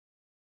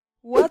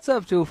What's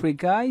up, tool freak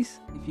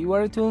guys? If you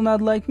are a tool nut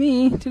like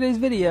me, today's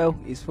video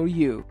is for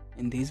you.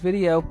 In this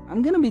video,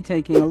 I'm gonna be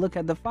taking a look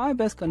at the 5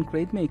 best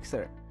concrete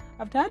mixer.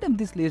 I've tied up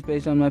this list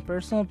based on my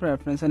personal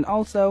preference and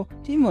also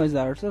Timo's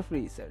hours of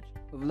research.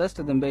 We've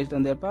listed them based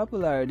on their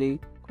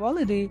popularity,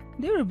 quality,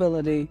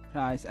 durability,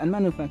 price, and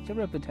manufacturer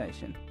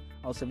reputation.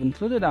 Also, I've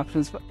included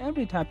options for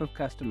every type of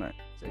customer.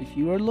 So if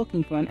you are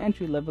looking for an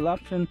entry-level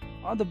option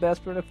or the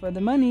best product for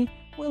the money,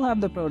 we'll have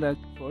the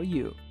product for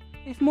you.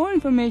 If more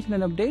information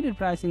and updated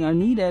pricing are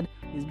needed,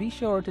 please be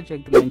sure to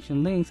check the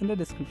mentioned links in the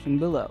description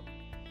below.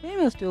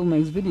 Famous Tool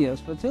makes videos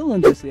for tool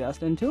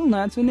enthusiasts and tool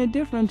nuts who need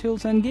different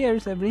tools and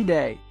gears every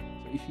day.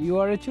 So if you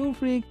are a tool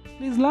freak,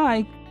 please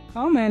like,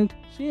 comment,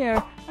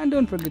 share, and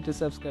don't forget to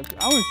subscribe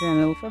to our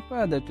channel for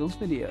further tools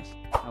videos.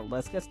 Now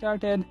let's get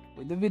started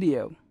with the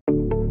video.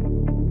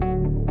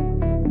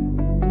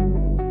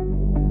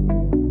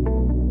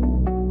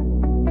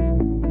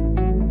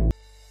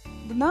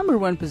 The number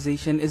 1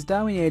 position is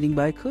dominating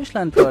by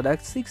Kushlan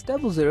product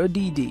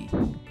 600DD.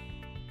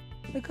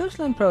 The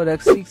Kushlan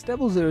product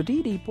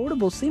 600DD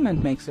portable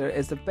cement mixer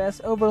is the best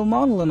overall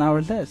model on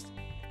our list.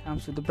 It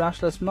comes with a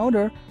brushless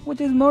motor,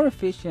 which is more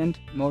efficient,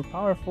 more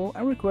powerful,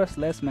 and requires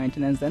less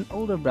maintenance than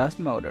older brushed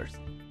motors.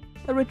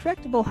 The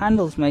retractable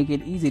handles make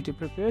it easy to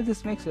prepare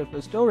this mixer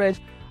for storage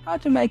or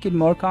to make it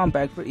more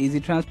compact for easy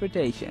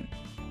transportation.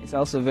 It's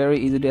also very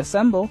easy to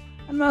assemble,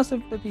 and most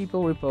of the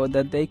people report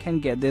that they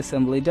can get the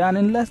assembly done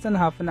in less than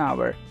half an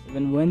hour,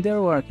 even when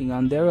they're working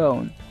on their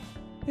own.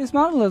 This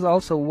model is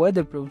also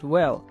weatherproofed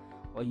well.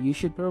 While you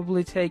should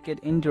probably take it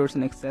indoors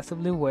in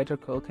excessively wet or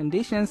cold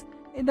conditions,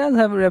 it does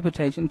have a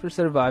reputation for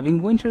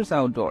surviving winters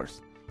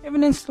outdoors,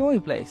 even in snowy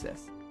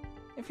places.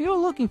 If you're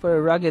looking for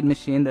a rugged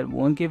machine that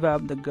won't give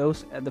up the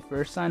ghost at the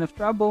first sign of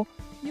trouble,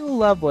 you will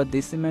love what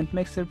this cement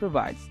mixer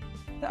provides.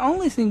 The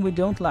only thing we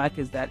don't like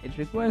is that it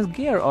requires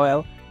gear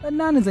oil, but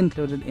none is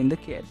included in the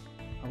kit.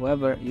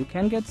 However, you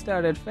can get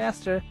started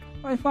faster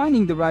by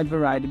finding the right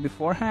variety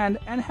beforehand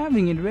and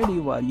having it ready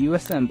while you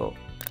assemble.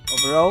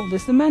 Overall, the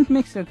cement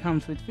mixer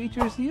comes with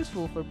features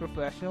useful for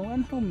professional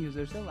and home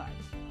users alike.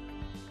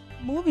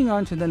 Moving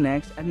on to the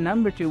next, at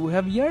number 2 we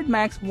have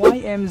Yardmax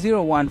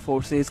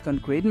YM0146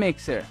 concrete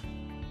mixer.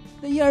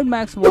 The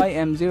Yardmax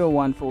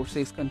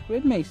YM0146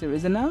 concrete mixer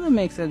is another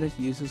mixer that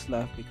users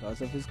love because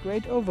of its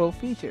great overall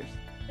features.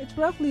 It's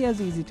roughly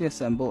as easy to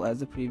assemble as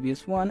the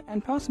previous one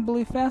and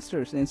possibly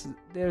faster since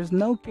there's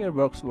no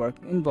gearbox work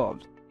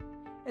involved.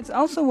 It's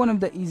also one of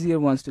the easier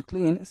ones to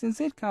clean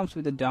since it comes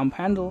with a dump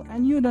handle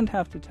and you don't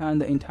have to turn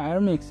the entire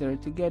mixer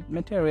to get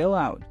material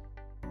out.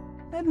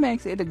 That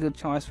makes it a good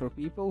choice for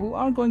people who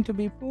are going to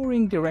be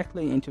pouring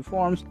directly into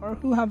forms or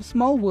who have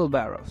small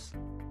wheelbarrows.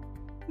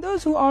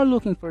 Those who are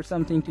looking for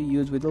something to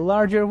use with a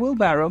larger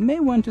wheelbarrow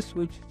may want to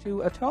switch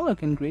to a taller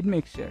concrete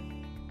mixer.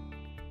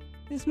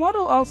 This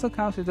model also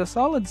comes with a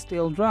solid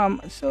steel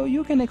drum, so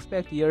you can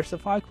expect years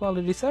of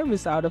high-quality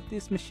service out of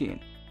this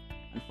machine.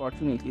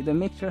 Unfortunately, the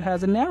mixture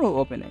has a narrow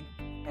opening.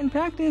 In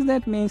practice,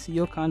 that means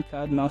you can't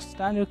cut most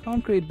standard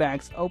concrete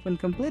bags open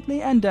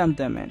completely and dump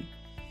them in.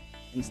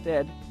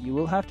 Instead, you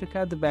will have to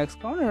cut the bag's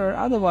corner or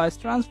otherwise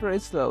transfer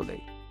it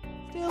slowly.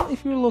 Still,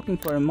 if you're looking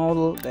for a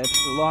model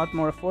that's a lot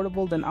more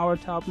affordable than our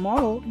top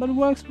model but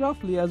works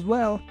roughly as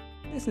well,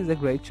 this is a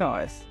great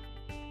choice.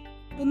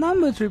 The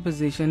number 3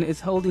 position is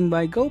holding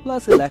by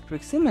Goplus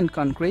electric cement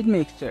concrete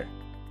mixture.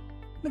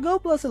 The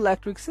Goplus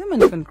electric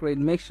cement concrete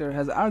mixture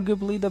has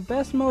arguably the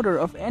best motor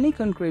of any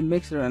concrete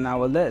mixer on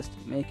our list,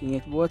 making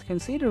it worth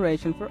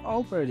consideration for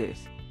all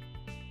parties.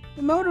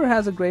 The motor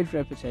has a great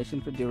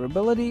reputation for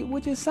durability,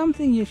 which is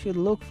something you should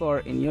look for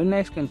in your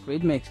next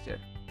concrete mixture.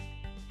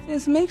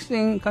 Since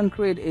mixing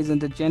concrete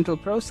isn't a gentle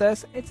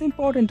process, it's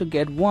important to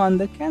get one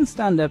that can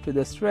stand up to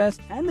the stress,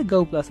 and the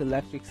Goplus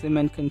electric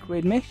cement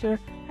concrete mixture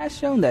has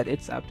shown that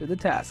it's up to the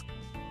task.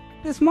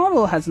 This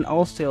model has an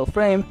all-steel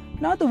frame,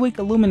 not the weak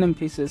aluminum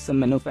pieces some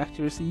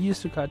manufacturers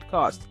use to cut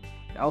costs.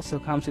 It also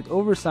comes with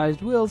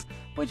oversized wheels,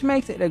 which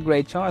makes it a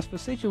great choice for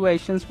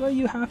situations where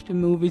you have to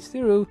move it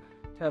through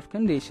tough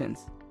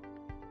conditions.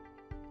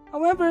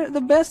 However,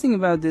 the best thing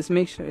about this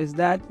mixture is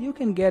that you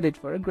can get it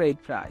for a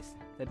great price.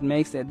 That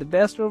makes it the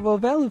best overall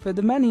value for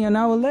the money on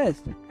our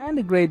list, and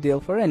a great deal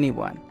for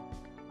anyone.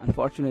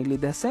 Unfortunately,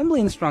 the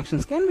assembly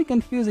instructions can be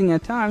confusing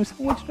at times,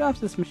 which drops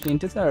this machine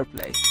to third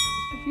place.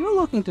 If you're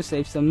looking to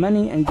save some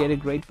money and get a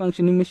great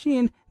functioning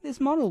machine, this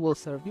model will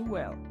serve you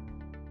well.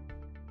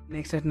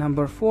 Next at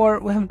number 4,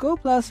 we have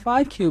Goplus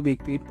 5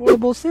 cubic feet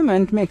portable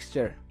cement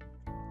mixture.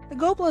 The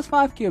Goplus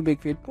 5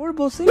 cubic feet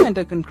portable cement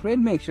concrete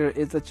mixture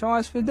is the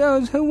choice for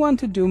those who want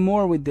to do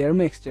more with their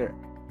mixture.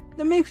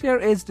 The mixture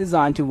is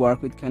designed to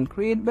work with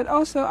concrete but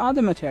also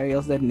other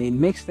materials that need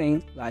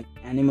mixing like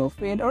animal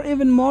feed or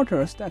even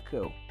mortar or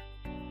stucco.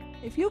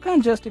 If you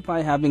can't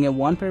justify having a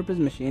one-purpose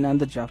machine on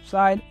the job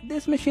site,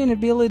 this machine's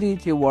ability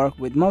to work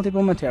with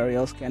multiple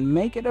materials can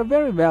make it a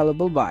very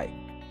valuable buy.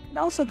 It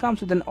also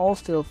comes with an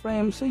all-steel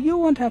frame, so you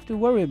won't have to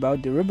worry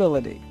about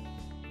durability.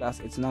 Plus,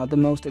 it's not the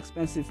most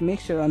expensive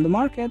mixture on the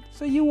market,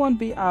 so you won't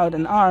be out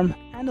an arm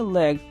and a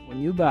leg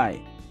when you buy.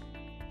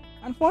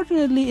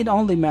 Unfortunately, it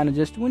only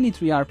manages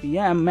 23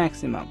 RPM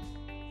maximum.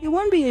 You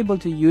won't be able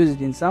to use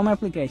it in some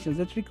applications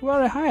that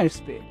require a higher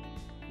speed.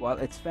 While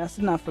it's fast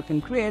enough for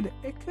concrete,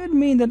 it could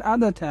mean that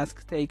other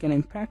tasks take an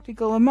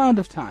impractical amount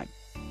of time.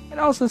 It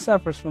also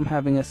suffers from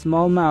having a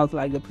small mouth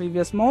like the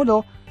previous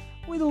model.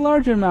 With a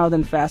larger mouth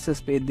and faster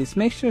speed, this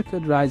mixture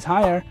could rise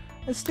higher,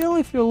 but still,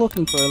 if you're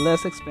looking for a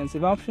less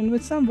expensive option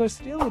with some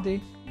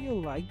versatility,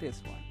 you'll like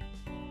this one.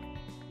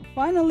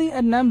 Finally,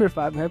 at number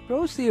 5, we have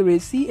Pro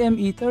Series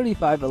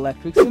CME35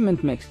 Electric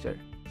Cement Mixture.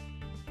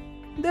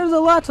 There's a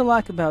lot to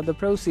like about the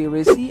Pro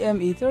Series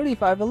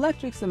CME35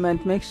 Electric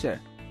Cement Mixture.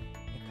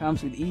 It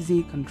comes with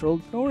easy,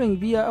 controlled pouring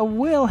via a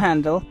wheel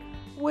handle,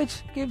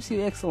 which gives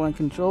you excellent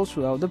control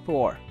throughout the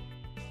pour.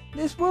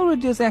 This will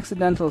reduce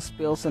accidental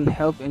spills and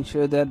help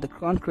ensure that the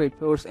concrete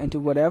pours into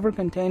whatever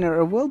container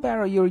or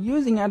wheelbarrow you're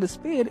using at a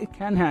speed it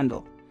can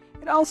handle.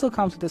 It also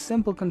comes with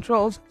simple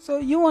controls, so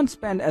you won't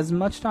spend as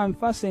much time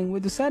fussing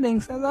with the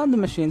settings as other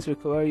machines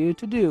require you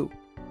to do.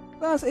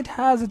 Plus, it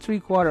has a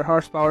 3/4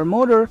 horsepower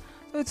motor,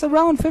 so it's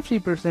around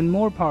 50%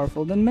 more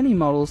powerful than many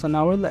models on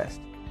our list.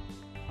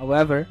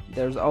 However,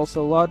 there's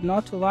also a lot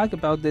not to like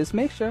about this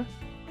mixture.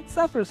 It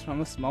suffers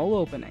from a small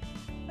opening.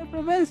 It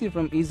prevents you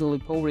from easily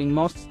pouring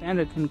most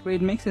standard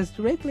concrete mixes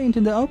directly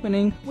into the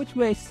opening, which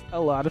wastes a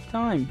lot of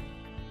time.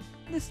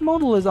 This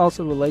model is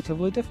also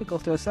relatively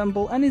difficult to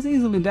assemble and is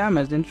easily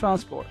damaged in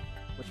transport,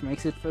 which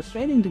makes it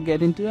frustrating to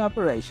get into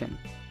operation.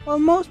 While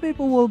most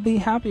people will be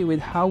happy with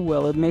how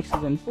well it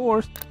mixes and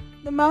pours,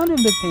 the amount of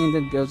the paint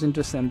that goes into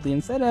assembly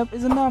and setup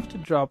is enough to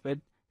drop it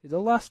to the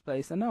last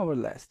place on our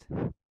list.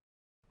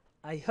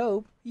 I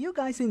hope you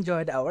guys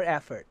enjoyed our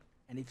effort,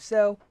 and if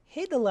so,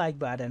 hit the like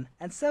button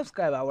and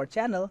subscribe our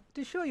channel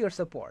to show your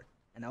support,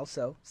 and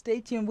also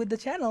stay tuned with the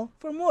channel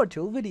for more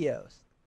tool videos.